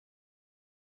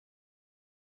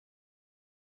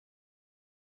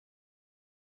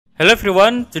Hello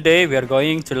everyone, today we are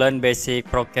going to learn basic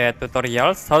ProgeCAD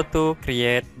tutorials how to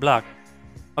create block.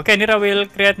 Okay, here I will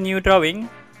create new drawing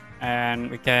and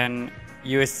we can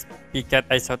use PCAD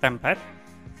ISO template.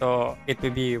 So it will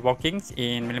be workings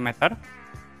in millimeter.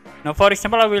 Now for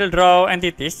example, I will draw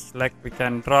entities like we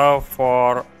can draw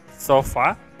for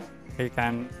sofa. We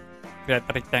can create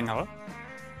a rectangle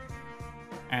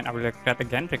and I will create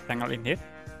again rectangle in here.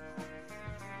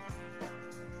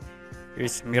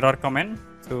 Use mirror command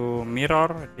to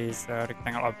mirror this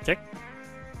rectangle object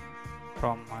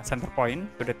from center point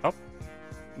to the top.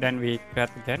 Then we create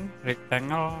again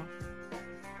rectangle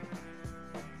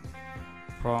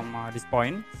from this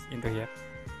point into here.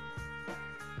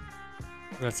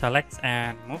 We'll select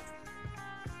and move,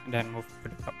 and then move to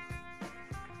the top.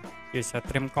 Use a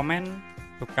trim command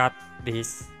to cut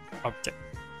this object.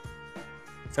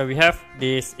 So we have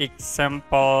this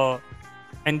example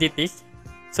entities.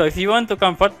 So if you want to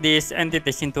convert these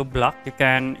entities into block, you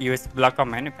can use block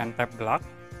command. You can type block,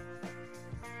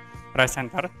 press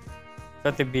enter.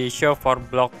 So to be show for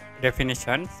block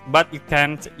definitions, but you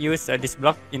can use this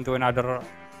block into another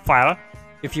file.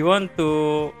 If you want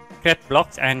to create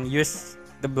blocks and use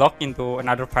the block into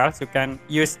another file, you can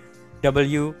use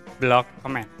W block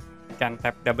command. You can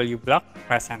type W block,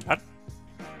 press enter.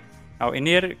 Now in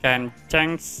here you can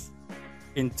change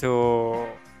into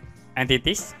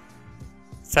entities.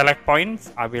 Select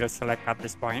points, I will select at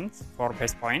this points for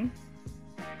base point,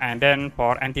 and then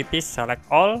for entities select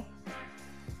all.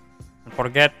 Don't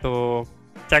forget to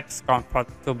check convert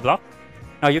to block.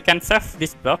 Now you can save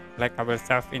this block, like I will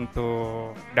save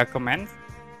into documents,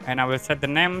 and I will set the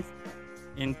name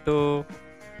into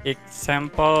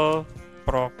example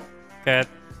ProgeCAD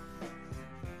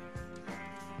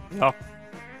block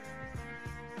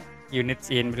units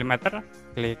in millimeter.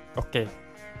 Click OK.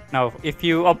 Now, if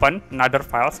you open another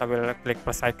files, I will click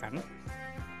plus icon.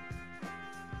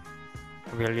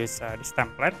 We will use this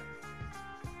template.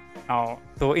 Now,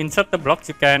 to insert the blocks,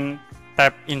 you can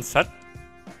tap insert,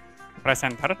 press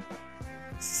enter,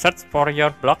 search for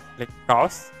your block, click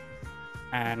browse,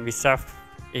 and we save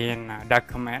in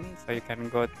document. So you can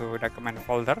go to document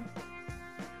folder.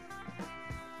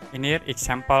 In here,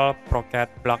 example ProgeCAD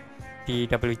block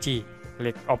DWG.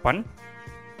 Click open,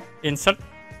 insert,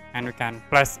 and we can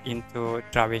place into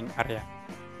drawing area.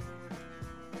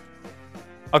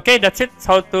 Okay, that's it,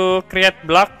 how to create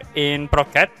block in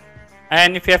ProgeCAD.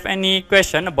 And if you have any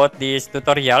question about this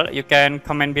tutorial, you can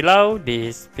comment below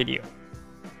this video.